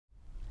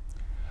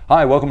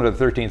Hi, welcome to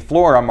the 13th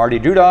Floor. I'm Marty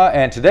Duda,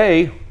 and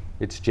today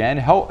it's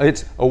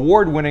it's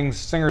award-winning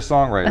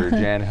singer-songwriter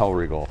Jan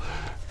Hellriegel.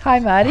 Hi,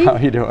 Marty. How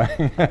are you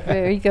doing?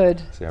 Very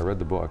good. See, I read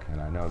the book, and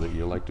I know that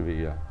you like to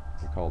be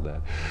called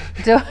that.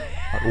 Do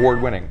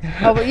Award-winning.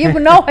 Oh, but you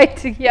know,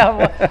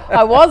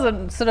 I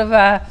wasn't sort of.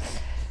 I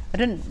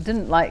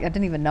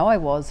didn't even know I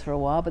was for a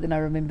while, but then I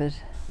remembered.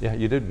 Yeah,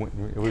 you did.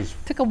 It was.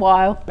 Took a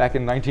while. Back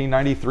in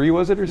 1993,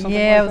 was it, or something?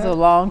 Yeah, like it was that? a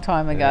long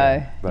time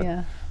ago.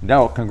 Yeah.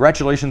 Now,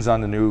 congratulations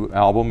on the new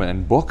album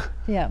and book.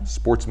 Yeah.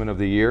 Sportsman of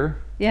the Year.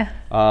 Yeah.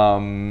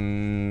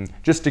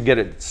 Just to get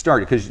it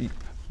started, because,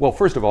 well,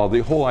 first of all,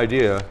 the whole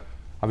idea,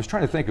 I was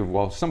trying to think of,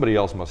 well, somebody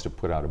else must have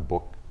put out a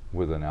book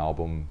with an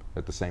album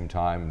at the same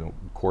time, the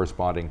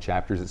corresponding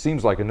chapters. It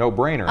seems like a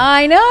no-brainer.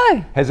 I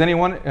know. Has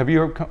anyone, have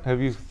you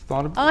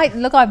thought of it?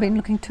 Look, I've been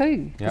looking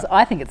too, because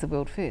I think it's a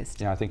world first.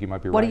 Yeah, I think you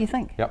might be right. What do you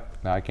think? Yep.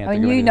 No, I can't I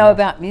think mean, of you anything know else.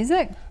 about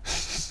music.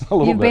 A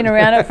little You've bit. been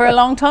around it for a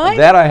long time.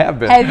 That I have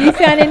been. Have you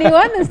found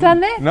anyone that's done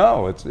that?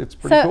 No, it's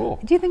pretty cool.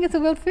 Do you think it's a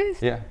world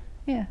first? Yeah.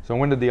 Yeah. So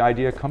when did the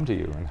idea come to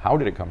you, and how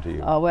did it come to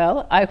you? Oh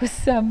well, I was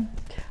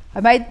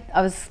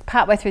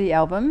partway through the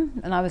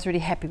album, and I was really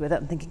happy with it.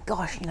 I'm thinking,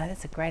 gosh,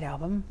 that's a great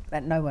album,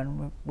 but no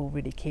one will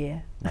really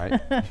care, Right.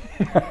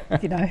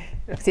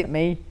 except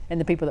me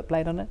and the people that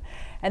played on it.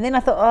 And then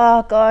I thought,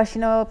 oh gosh,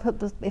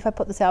 if I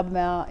put this album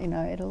out,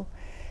 it'll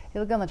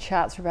go on the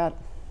charts for about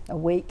a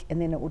week,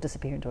 and then it will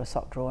disappear into a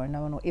sock drawer, and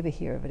no one will ever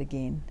hear of it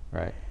again.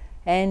 Right.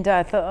 And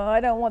I thought, I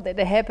don't want that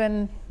to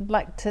happen. I'd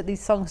like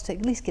these songs to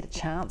at least get a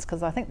chance,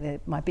 because I think they're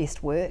my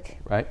best work.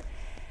 Right.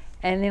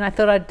 And then I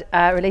thought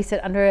I'd release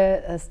it under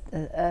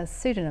a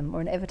pseudonym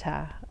or an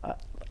avatar,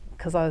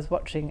 because I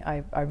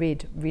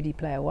read Ready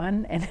Player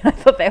One, and I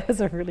thought that was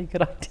a really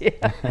good idea.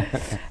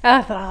 And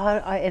I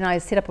thought, and I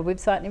set up a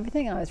website and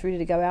everything, and I was ready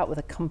to go out with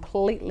a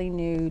completely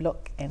new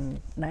look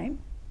and name.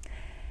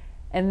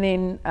 And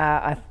then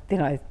I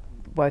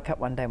woke up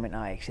one day and went,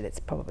 no, actually that's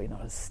probably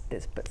not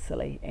that's a bit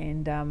silly,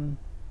 and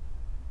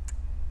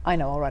I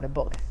know, I'll write a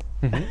book.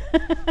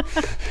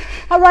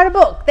 I'll write a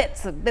book.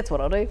 That's what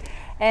I'll do,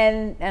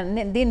 and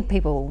then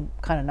people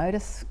kind of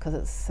notice, because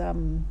it's a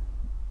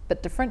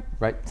bit different,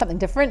 right? Something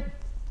different.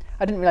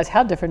 I didn't realize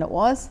how different it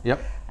was.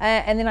 Yep.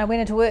 And then I went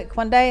into work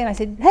one day and I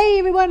said, "Hey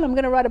everyone, I'm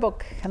going to write a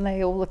book." And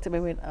they all looked at me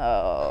and went,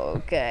 "Oh,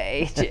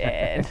 okay,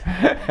 Jan,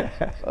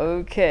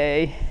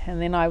 okay."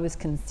 And then I was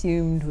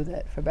consumed with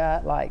it for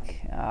about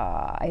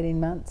 18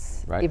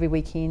 months. Right. Every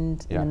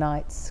weekend, in the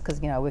nights,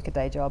 because I work a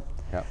day job.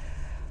 Yep.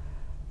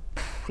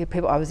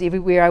 I was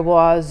everywhere I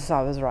was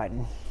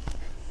writing.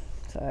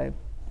 So.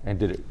 And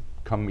did it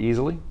come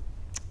easily?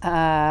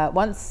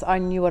 Once I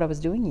knew what I was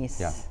doing,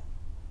 yes. Yeah.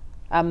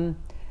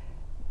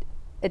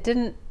 It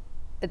didn't.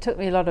 It took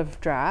me a lot of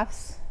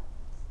drafts,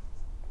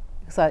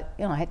 because I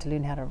had to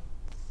learn how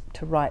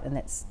to write, and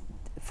that's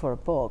for a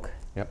book.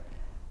 Yep.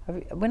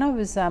 When I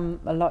was a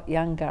lot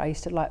younger, I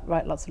used to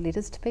write lots of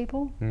letters to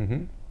people.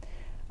 Mm-hmm.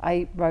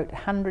 I wrote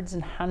hundreds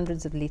and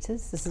hundreds of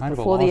letters. This is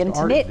before the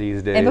internet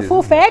these days, and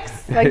before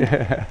fax.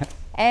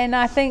 And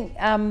I think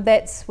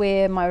that's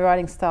where my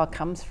writing style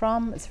comes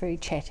from. It's very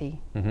chatty.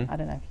 Mm-hmm. I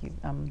don't know if you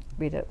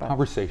read it. But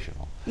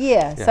conversational.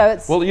 Yeah. So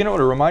it's. Well, you know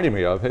what it reminded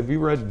me of? Have you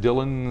read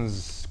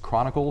Dylan's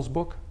Chronicles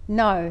book?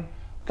 No,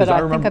 but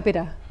I think I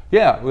better.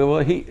 Yeah. Well,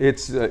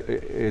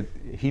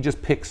 he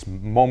just picks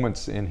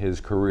moments in his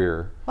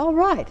career. Oh,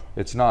 right.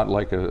 It's not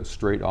like a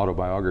straight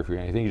autobiography or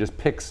anything. He just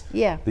picks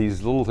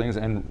these little things,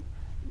 and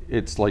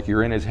it's like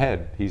you're in his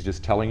head. He's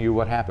just telling you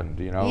what happened,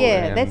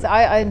 Yeah,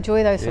 I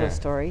enjoy those sort of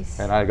stories.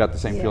 And I got the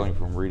same feeling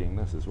from reading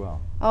this as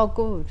well. Oh,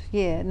 good.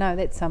 Yeah, no,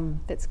 that's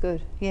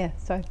good. Yeah,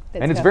 so.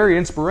 And it's very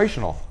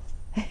inspirational.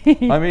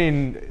 I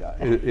mean,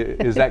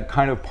 is that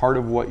kind of part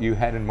of what you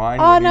had in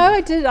mind? Oh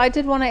no, I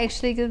did want to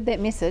actually give that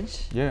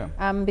message. Yeah.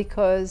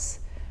 Because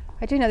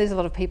I do know there's a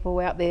lot of people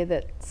out there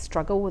that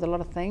struggle with a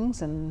lot of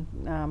things,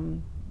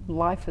 and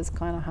life is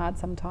kind of hard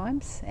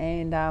sometimes,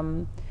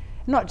 and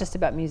not just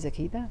about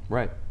music either.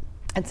 Right.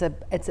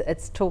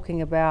 It's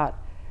talking about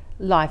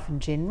life in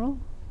general,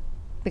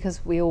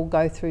 because we all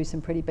go through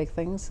some pretty big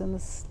things in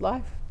this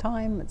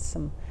lifetime. It's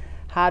some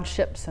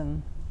hardships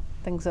and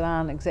things that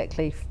aren't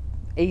exactly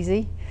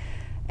easy,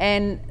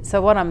 and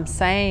so what I'm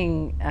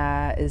saying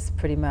is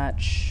pretty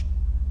much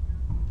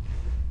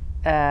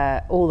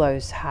all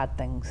those hard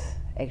things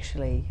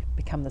actually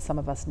become the sum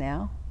of us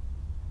now,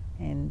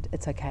 and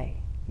it's okay.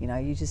 You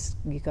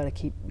got to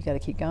keep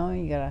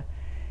going. You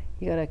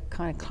got to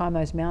kind of climb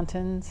those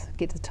mountains,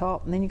 get to the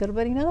top, and then you've got to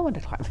build another one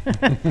to climb.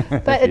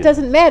 But it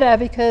doesn't matter,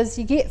 because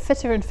you get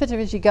fitter and fitter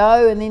as you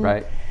go, and then,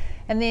 right.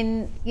 And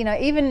then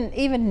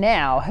even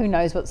now, who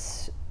knows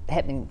what's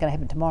going to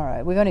happen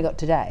tomorrow? We've only got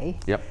today.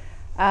 Yep.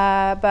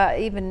 But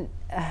even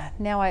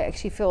now, I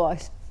actually feel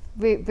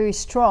very, very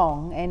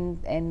strong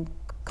and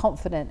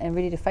confident and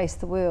ready to face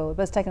the world.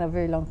 But it's taken a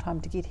very long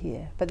time to get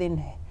here. But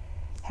then,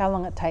 how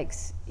long it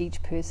takes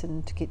each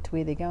person to get to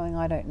where they're going,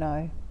 I don't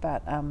know.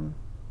 But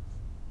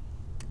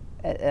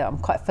I'm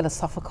quite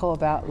philosophical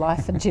about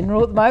life in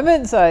general at the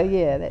moment, so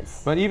yeah,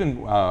 that's. But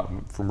even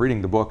from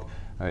reading the book,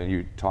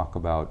 You talk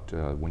about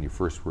when you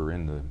first were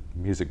in the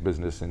music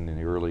business in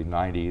the early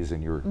 90s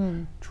and you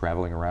were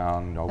traveling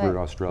around over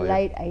Australia.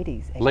 Late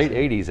 80s, actually. Late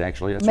 80s,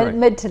 actually, that's right.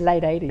 Mid to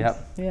late 80s.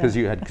 Yep, because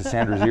you had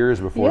Cassandra's Ears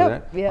before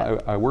that.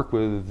 Yep. I worked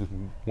with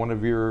one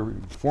of your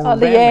former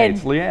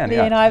bandmates, Leanne.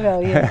 Leanne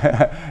Ivell,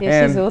 yeah.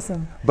 Yeah, she's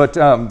awesome. But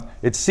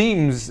it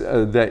seems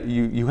that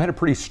you had a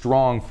pretty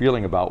strong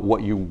feeling about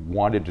what you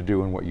wanted to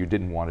do and what you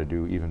didn't want to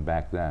do even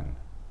back then.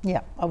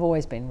 Yeah, I've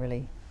always been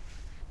really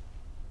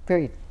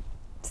very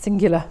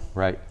singular.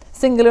 Right.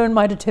 Singular in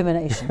my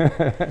determination.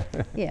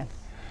 Yeah.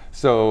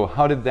 So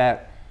how did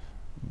that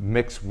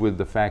mix with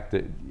the fact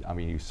that, I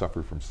mean, you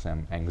suffered from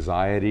some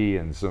anxiety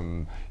and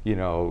some, you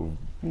know,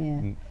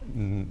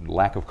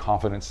 lack of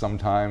confidence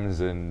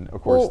sometimes, and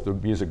of course the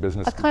music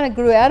business. I kind of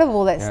grew out of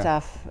all that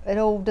stuff. It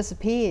all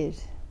disappeared.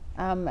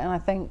 And I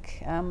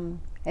think, and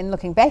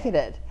looking back at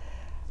it,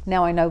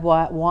 now I know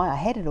why I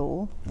had it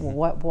all, or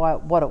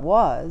what it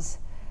was.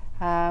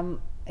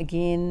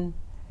 Again,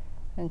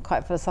 and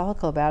quite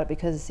philosophical about it,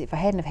 because if I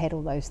hadn't have had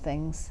all those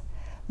things,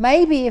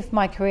 maybe if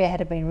my career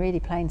had been really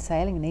plain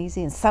sailing and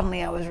easy and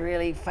suddenly I was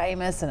really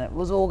famous and it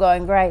was all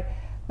going great,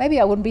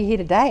 maybe I wouldn't be here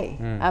today.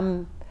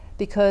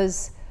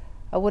 Because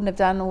I wouldn't have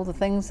done all the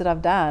things that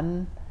I've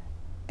done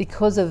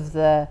because of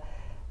the,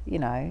 you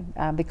know,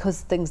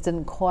 because things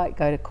didn't quite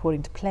go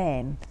according to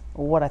plan,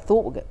 or what I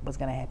thought was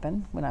going to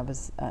happen when I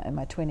was in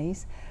my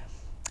 20s.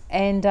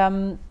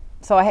 And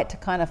so I had to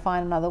kind of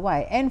find another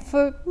way. And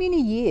for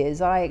many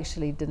years, I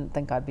actually didn't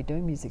think I'd be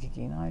doing music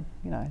again.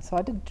 So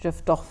I did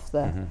drift off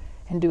and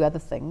do other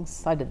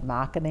things. I did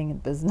marketing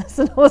and business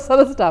and all this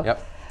other stuff.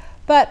 Yep.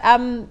 But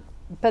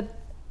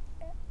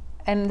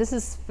and this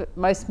is,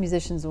 most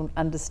musicians will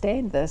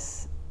understand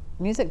this,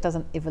 music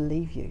doesn't ever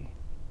leave you.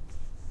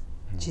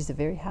 She's a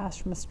very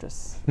harsh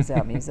mistress, is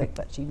our music,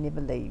 but she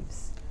never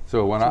leaves.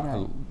 So when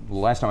the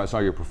last time I saw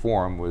you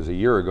perform was a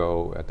year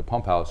ago at the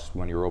Pump House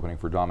when you were opening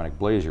for Dominic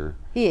Blazier.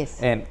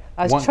 Yes, and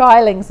I was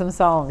trialing some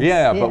songs.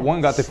 Yeah, but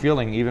one got the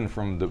feeling, even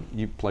from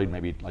you played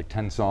maybe like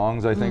 10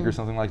 songs, I think, or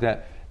something like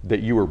that,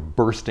 that you were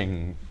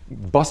busting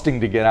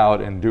to get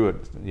out and do it.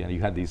 You know,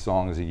 you had these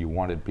songs that you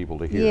wanted people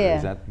to hear. Yeah.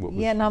 Is that what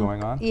was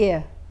going on?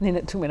 Yeah, and then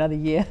it took me another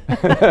year.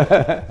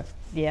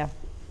 Yeah,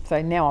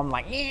 so now I'm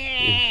like,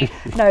 yeah.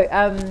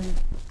 No,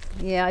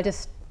 yeah, I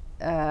just,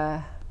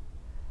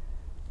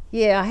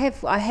 yeah,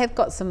 I have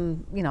got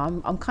some, you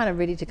know, I'm kind of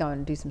ready to go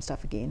and do some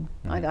stuff again.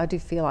 I do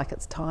feel like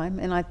it's time,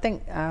 and I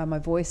think my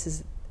voice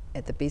is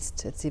at the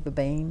best it's ever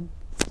been.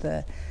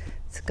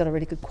 It's got a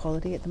really good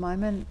quality at the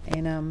moment,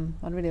 and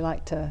I'd really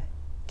like to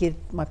get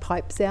my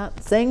pipes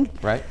out, sing,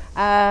 right,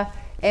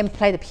 and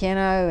play the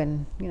piano.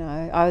 And you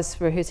know, I was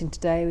rehearsing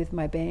today with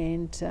my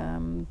band,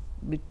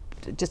 with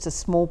just a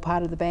small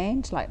part of the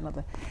band,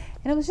 and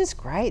it was just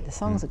great. The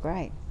songs are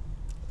great,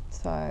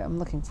 so I'm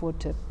looking forward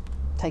to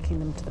taking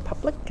them to the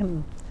public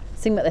and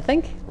seeing what they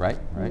think. Right.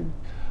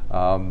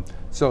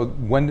 So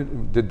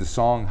when did the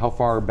song, how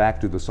far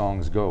back do the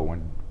songs go?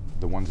 When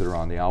the ones that are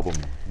on the album,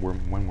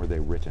 when were they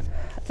written?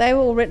 They were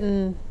all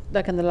written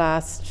like in the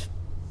last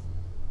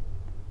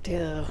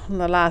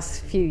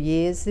few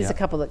years. There's a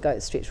couple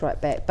that stretch right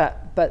back,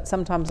 but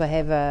sometimes I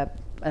have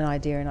an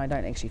idea and I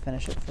don't actually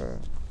finish it for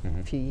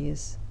a few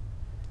years.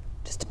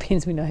 Just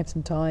depends when I have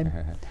some time.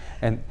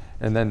 And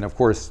then of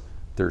course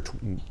there are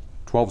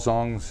 12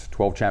 songs,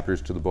 12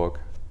 chapters to the book,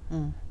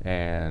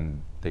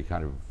 and they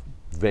kind of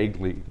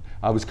vaguely,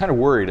 I was kind of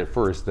worried at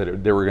first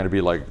that they were going to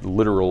be like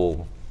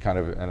literal kind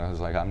of, and I was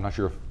like, I'm not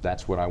sure if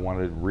that's what I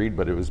wanted to read,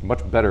 but it was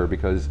much better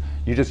because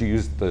you just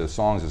used the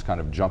songs as kind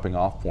of jumping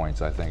off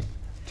points, I think,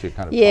 to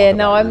kind of talk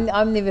about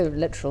I'm never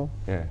literal.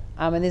 Yeah.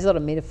 And there's a lot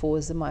of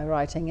metaphors in my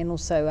writing, and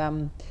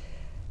also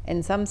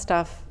in some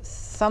stuff,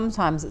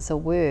 sometimes it's a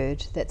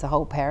word that's a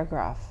whole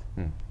paragraph,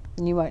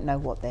 and you won't know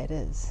what that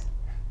is.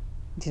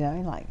 Do you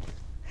know, like,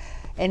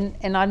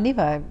 and I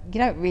never, you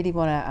don't really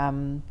want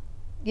to,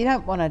 you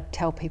don't want to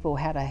tell people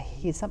how to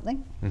hear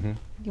something.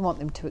 You want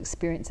them to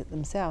experience it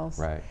themselves.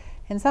 Right.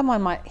 And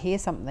someone might hear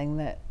something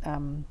that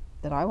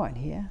that I won't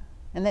hear,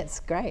 and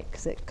that's great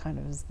because it kind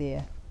of is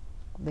their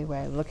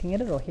way of looking at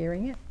it or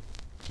hearing it.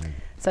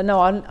 So no,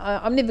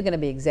 I'm never going to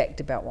be exact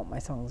about what my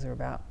songs are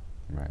about.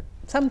 Right.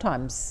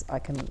 Sometimes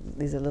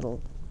there's a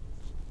little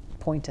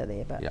pointer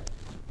there, but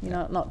you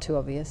know, not too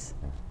obvious.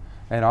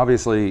 And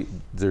obviously,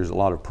 there's a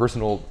lot of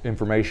personal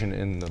information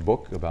in the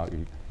book about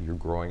your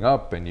growing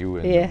up and you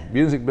in the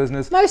music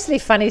business. Mostly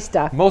funny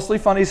stuff,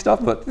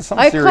 but some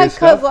serious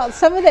stuff. Well,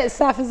 some of that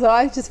stuff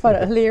I just find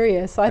it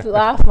hilarious. I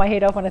laugh my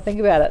head off when I think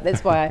about it.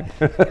 That's why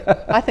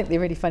I think they're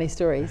really funny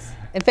stories.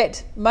 In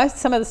fact,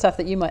 some of the stuff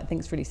that you might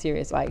think is really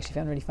serious, I actually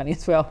found really funny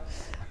as well.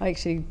 I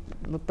actually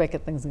look back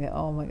at things and go,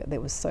 oh my God,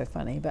 that was so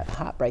funny, but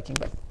heartbreaking,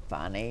 but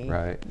funny.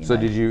 Right. So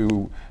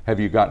have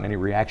you gotten any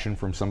reaction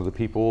from some of the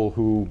people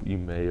who you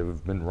may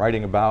have been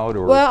writing about?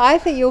 Or? Well, I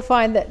think you'll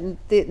find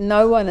that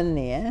no one in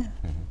there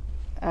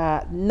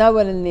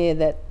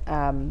that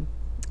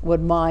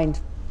would mind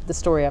the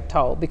story I've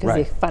told, because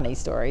they're funny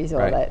stories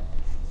or that,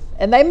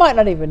 and they might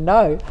not even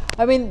know.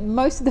 I mean,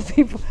 most of the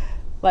people,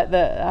 like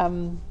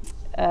the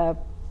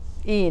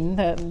Ian,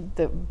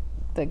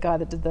 the guy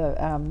that did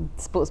the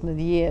Sportsman of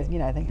the Year, you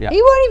know, Yeah.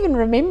 he won't even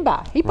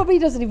remember. He probably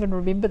doesn't even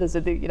remember this.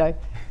 You know,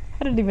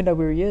 I don't even know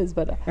where he is.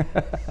 But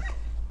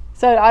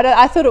so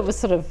I thought it was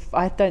sort of.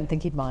 I don't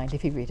think he'd mind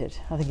if he read it.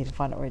 I think he'd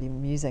find it really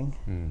amusing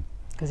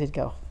because he'd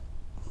go,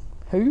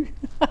 "Who?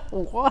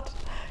 What?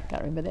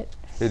 Can't remember that."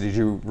 Did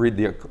you read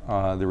the?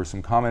 There were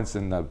some comments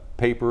in the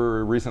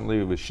paper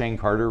recently. It was Shane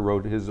Carter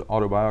wrote his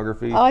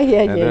autobiography. Oh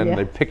yeah, and yeah, then yeah.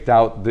 they picked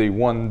out the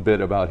one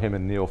bit about him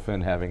and Neil Finn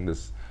having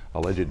this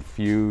alleged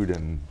feud,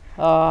 and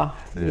Oh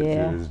it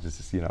yeah. was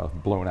just, you know,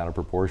 blown out of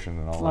proportion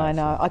and all that. I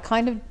know. so. I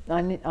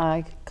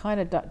kind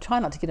of try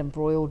not to get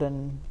embroiled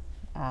in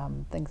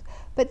things,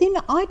 but then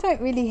I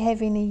don't really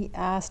have any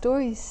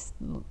stories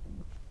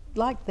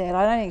like that.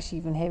 I don't actually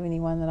even have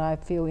anyone that I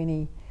feel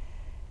any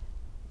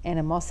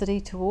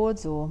animosity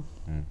towards, or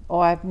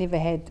I've never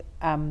had.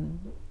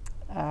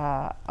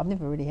 I've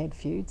never really had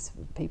feuds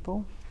with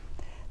people.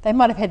 They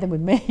might have had them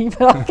with me,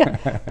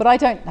 but I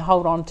don't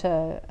hold on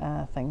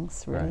to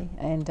things really,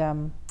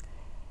 Right.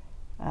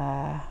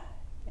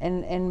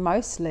 and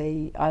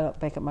mostly I look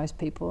back at most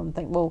people and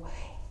think, well,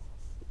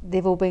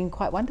 they've all been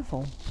quite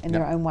wonderful in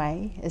their own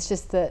way. It's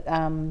just that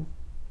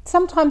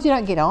sometimes you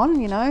don't get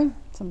on, you know.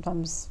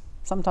 Sometimes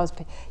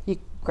you're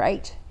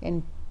great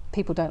and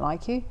people don't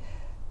like you.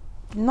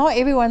 Not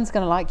everyone's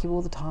going to like you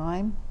all the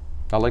time.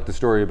 I like the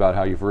story about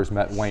how you first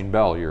met Wayne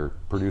Bell, your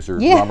producer,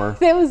 Yeah, drummer.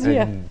 that was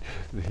and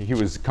he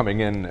was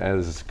coming in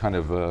as kind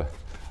of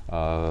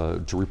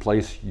to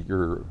replace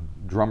your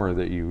drummer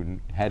that you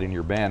had in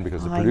your band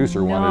because the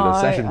producer wanted a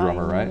session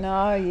drummer, right?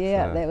 No,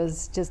 yeah,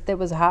 So- that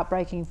was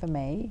heartbreaking for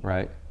me.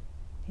 Right.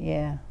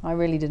 Yeah, I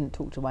really didn't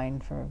talk to Wayne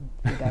for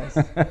a few days.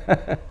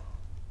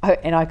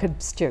 And I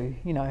could stew,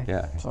 you know.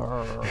 Yeah.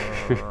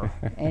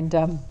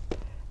 And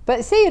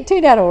but see, it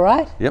turned out all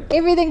right. Yep.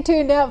 Everything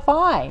turned out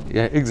fine.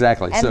 Yeah,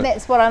 exactly. And So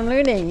that's what I'm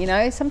learning, you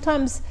know.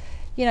 Sometimes,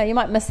 you know, you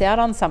might miss out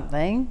on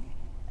something,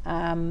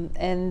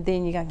 and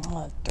then you go,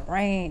 oh,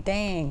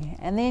 dang.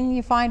 And then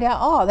you find out,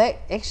 oh, that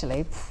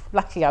actually,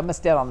 lucky I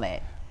missed out on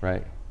that.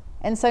 right.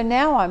 And so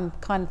now I'm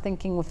kind of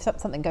thinking if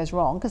something goes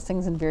wrong, because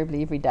things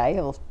invariably every day,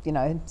 or, you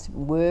know,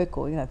 work,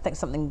 or, you know, think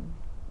something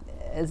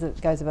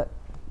goes a bit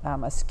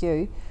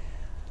askew.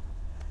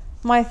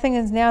 My thing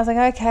is now,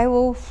 like, okay,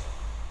 well,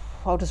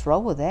 I'll just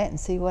roll with that and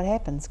see what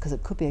happens, because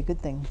it could be a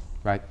good thing.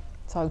 Right.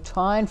 So I'll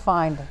try and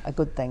find a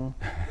good thing,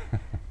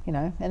 you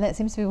know, and that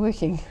seems to be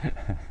working.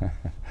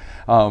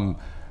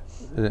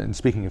 And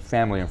speaking of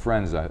family and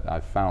friends, I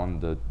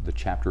found the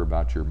chapter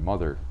about your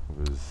mother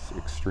was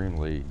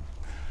extremely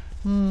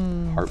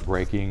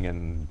heartbreaking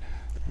and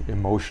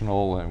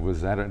emotional. And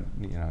was that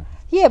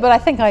Yeah, but I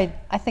think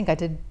I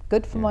did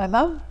good for my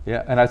mum.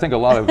 Yeah, and I think a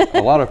lot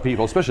of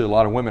people, especially a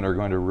lot of women, are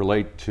going to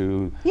relate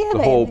to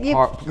the whole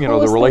part, you know,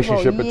 the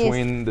relationship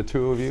between the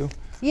two of you.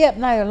 Yep,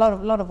 no, a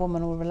lot of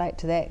women will relate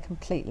to that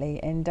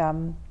completely, and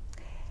I'm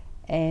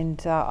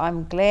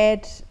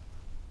glad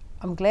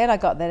I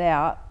got that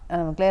out,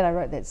 and I'm glad I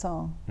wrote that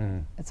song.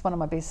 It's one of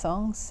my best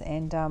songs,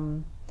 and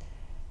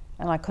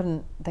I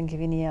couldn't think of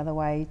any other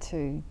way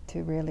to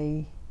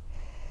really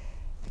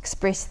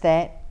express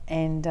that,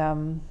 and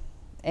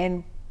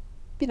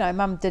you know,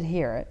 Mum did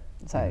hear it,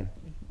 so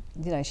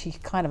you know, she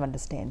kind of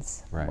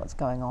understands what's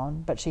going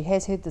on, but she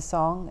has heard the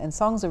song, and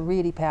songs are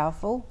really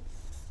powerful.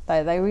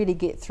 They really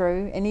get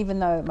through, and even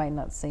though it may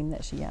not seem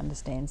that she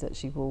understands it,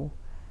 she will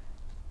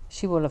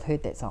have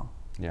heard that song.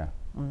 Yeah.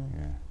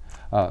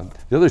 Yeah.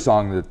 The other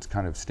song that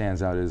kind of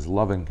stands out is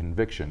Love and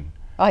Conviction.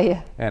 Oh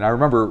yeah. And I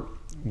remember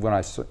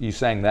when you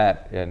sang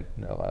that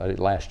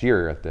last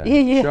year at the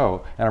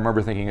show, and I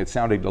remember thinking it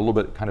sounded a little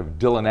bit kind of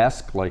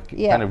Dylan-esque, like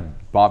kind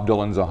of Bob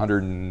Dylan's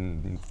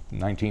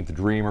 119th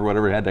Dream or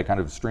whatever. It had that kind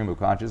of stream of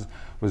consciousness.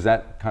 Was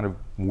that kind of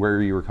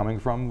where you were coming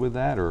from with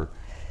that, or?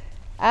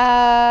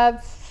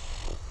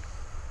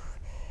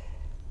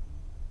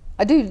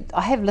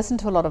 I have listened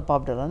to a lot of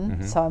Bob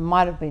Dylan, so I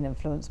might have been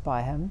influenced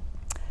by him.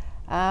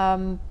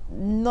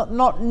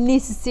 Not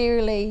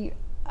necessarily.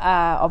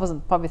 I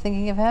wasn't probably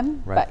thinking of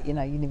him, but you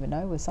know, you never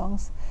know with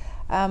songs.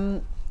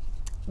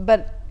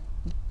 But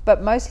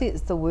mostly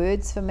it's the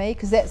words for me,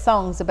 because that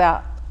song's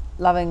about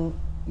loving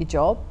your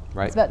job.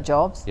 Right. It's about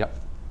jobs. Yep.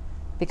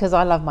 Because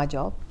I love my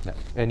job. Yeah.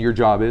 And your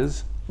job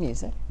is?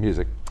 Music.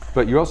 Music.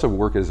 But you also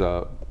work as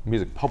a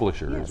music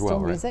publisher as well, still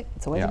right? Music.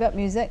 It's always about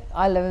music.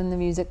 I live in the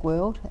music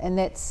world, and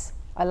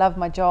I love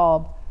my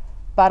job,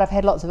 but I've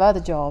had lots of other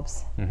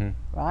jobs,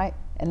 right?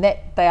 And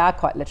they are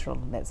quite literal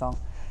in that song.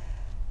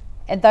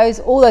 And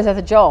all those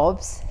other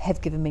jobs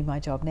have given me my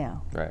job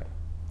now. Right.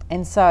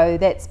 And so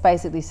that's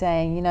basically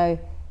saying, you know,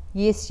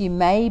 yes, you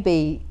may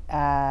be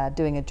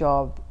doing a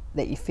job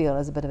that you feel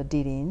is a bit of a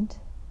dead end,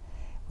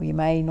 or you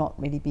may not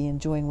really be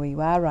enjoying where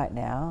you are right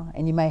now,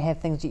 and you may have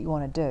things that you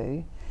want to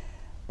do.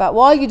 But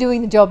while you're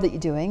doing the job that you're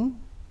doing,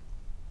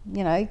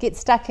 you know, get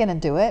stuck in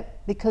and do it,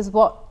 because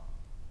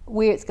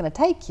where it's going to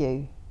take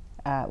you,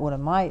 well,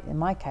 in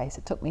my case,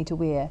 it took me to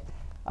where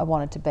I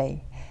wanted to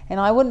be. And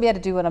I wouldn't be able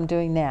to do what I'm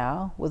doing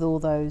now with all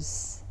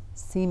those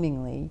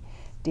seemingly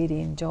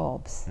dead-end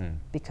jobs,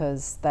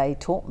 because they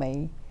taught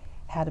me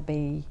how to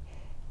be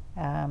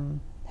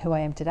who I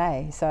am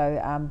today.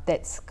 So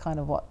that's kind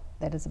of what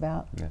that is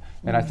about. Yeah.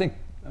 And I think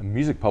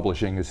music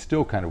publishing is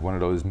still kind of one of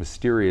those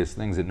mysterious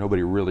things that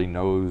nobody really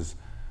knows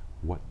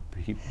what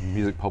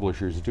music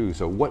publishers do.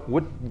 So what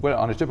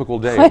on a typical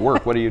day at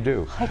work, what do you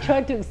do? I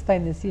tried to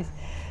explain this. Yes,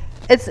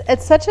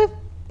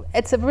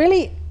 it's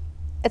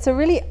a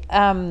really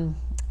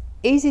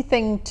easy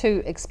thing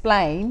to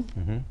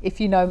explain if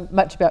you know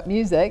much about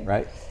music.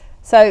 Right.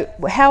 So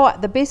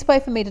the best way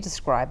for me to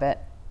describe it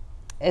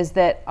is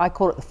that I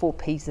call it the 4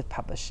 P's of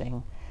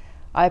publishing.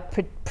 I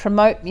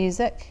promote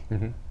music.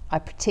 I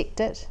protect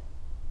it.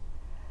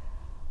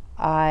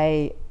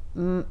 I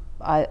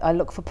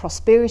look for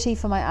prosperity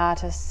for my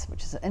artists,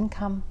 which is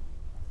income,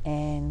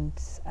 and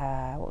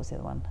what was the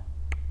other one?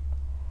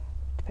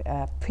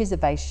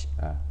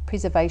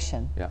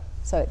 Preservation. Yeah.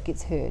 So it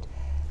gets heard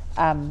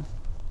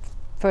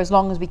for as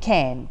long as we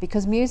can,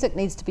 because music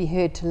needs to be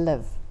heard to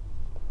live.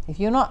 If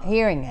you're not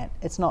hearing it,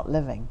 it's not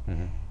living.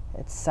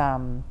 It's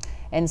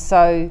and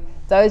so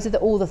those are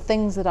all the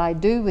things that I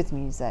do with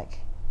music.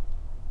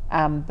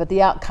 But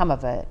the outcome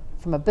of it,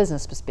 from a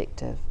business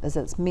perspective, is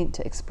it's meant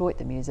to exploit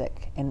the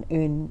music and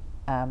earn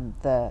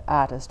the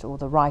artist or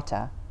the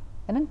writer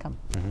an income.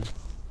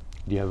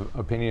 Do you have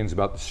opinions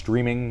about the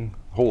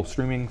whole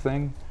streaming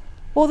thing?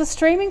 Well, the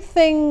streaming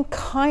thing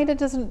kind of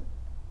doesn't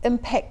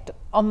impact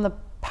on the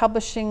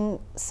publishing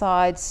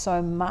side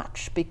so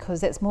much,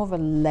 because that's more of a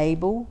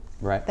label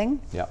thing.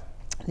 Yeah.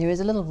 There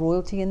is a little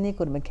royalty in there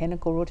called a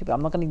mechanical royalty, but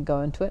I'm not going to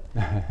go into it.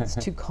 It's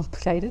too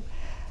complicated.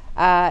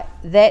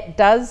 That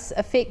does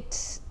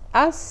affect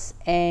us,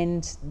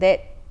 and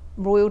that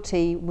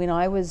royalty, when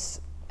I was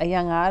a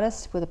young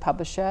artist with a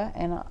publisher,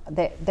 and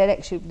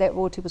that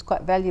royalty was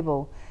quite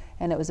valuable,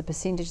 and it was a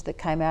percentage that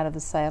came out of the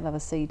sale of a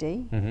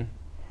CD.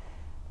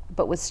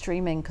 But with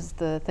streaming, because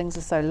the things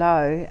are so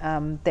low,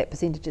 that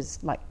percentage is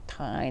like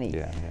tiny.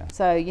 Yeah.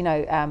 So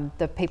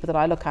the people that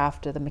I look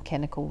after, the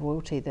mechanical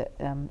royalty that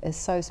is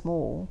so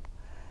small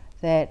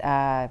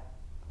that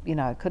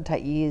it could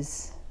take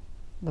years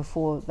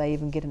before they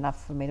even get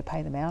enough for me to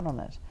pay them out on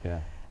it.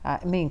 Yeah.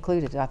 Me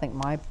included. I think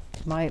my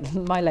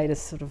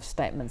latest sort of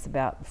statement's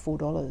about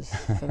 $4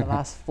 for the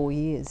last 4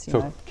 years.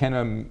 So can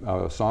a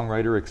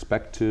songwriter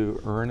expect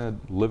to earn a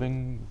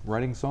living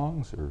writing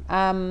songs? Or?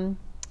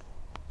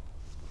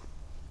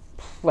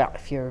 Well,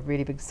 if you're a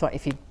really big song,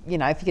 if you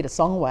get a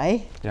song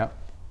away,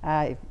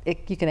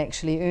 you can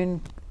actually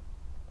earn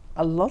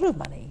a lot of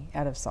money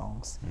out of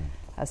songs.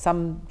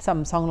 Some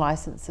song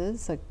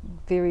licenses are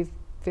very,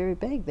 very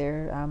big.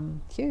 They're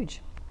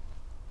huge.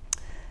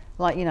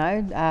 Like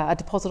a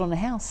deposit on a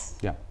house.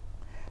 Yeah.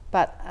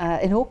 But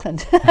in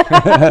Auckland.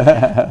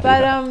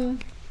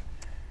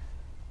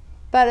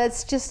 But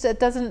it's just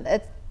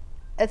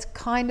it's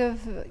kind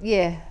of,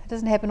 it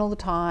doesn't happen all the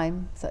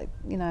time. So,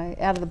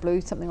 out of the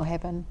blue, something will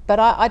happen. But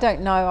I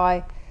don't know.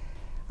 I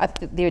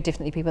there are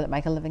definitely people that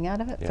make a living out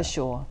of it, for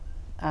sure.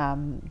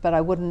 But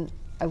I wouldn't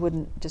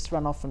just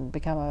run off and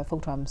become a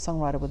full-time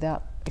songwriter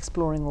without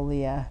exploring all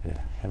the...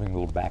 having a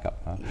little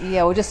backup, huh?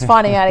 Yeah, or just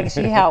finding out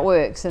actually how it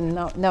works and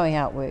knowing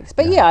how it works.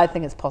 But I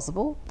think it's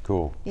possible.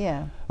 Cool.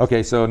 Yeah.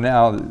 Okay, so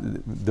now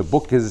the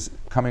book is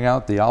coming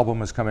out, the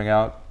album is coming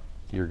out.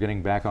 You're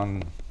getting back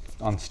on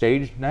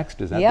stage next?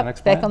 Is that the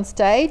next plan? Back on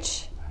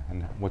stage.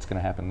 And what's going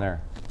to happen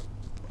there?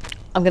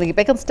 I'm going to get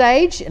back on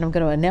stage and I'm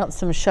going to announce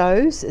some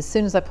shows as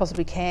soon as I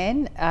possibly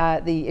can.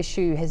 The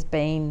issue has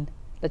been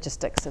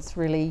logistics. It's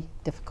really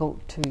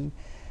difficult to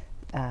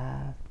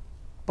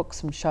book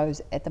some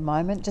shows at the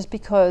moment, just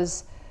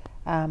because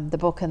the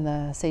book and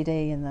the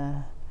CD and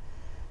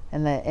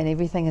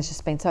everything has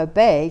just been so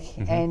big,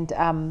 and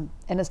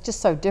it's just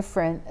so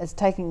different. It's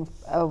taking.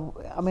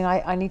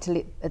 I need to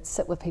let it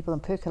sit with people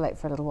and percolate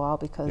for a little while,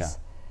 because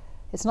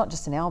it's not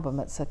just an album;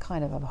 it's a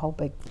kind of a whole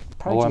big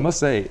project. Well, I must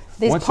say,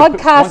 there's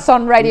podcasts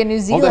on Radio New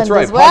Zealand that's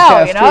right, as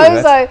well.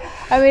 podcast too,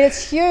 So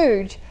it's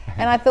huge.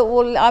 And I thought,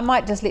 well, I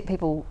might just let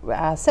people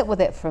sit with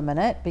it for a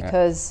minute,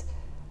 because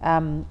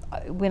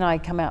when I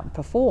come out and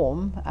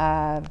perform,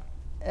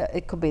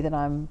 it could be that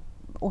I'm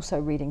also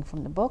reading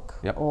from the book,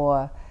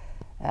 or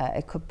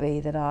it could be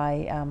that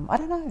I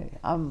don't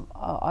know.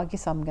 I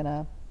guess I'm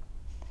gonna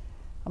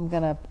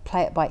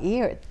play it by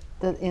ear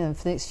for the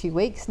next few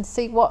weeks and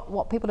see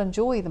what people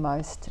enjoy the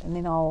most, and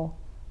then I'll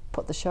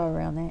put the show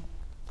around that.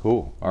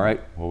 Cool. All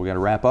right. Well, we got to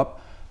wrap up.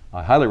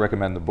 I highly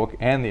recommend the book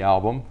and the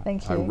album.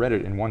 Thank you. I read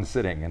it in one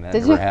sitting, and that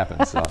Did never you?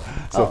 happened. So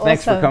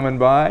thanks for coming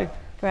by,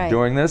 Great.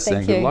 doing this, Thank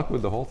and you. good luck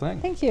with the whole thing.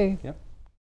 Thank you. Yep.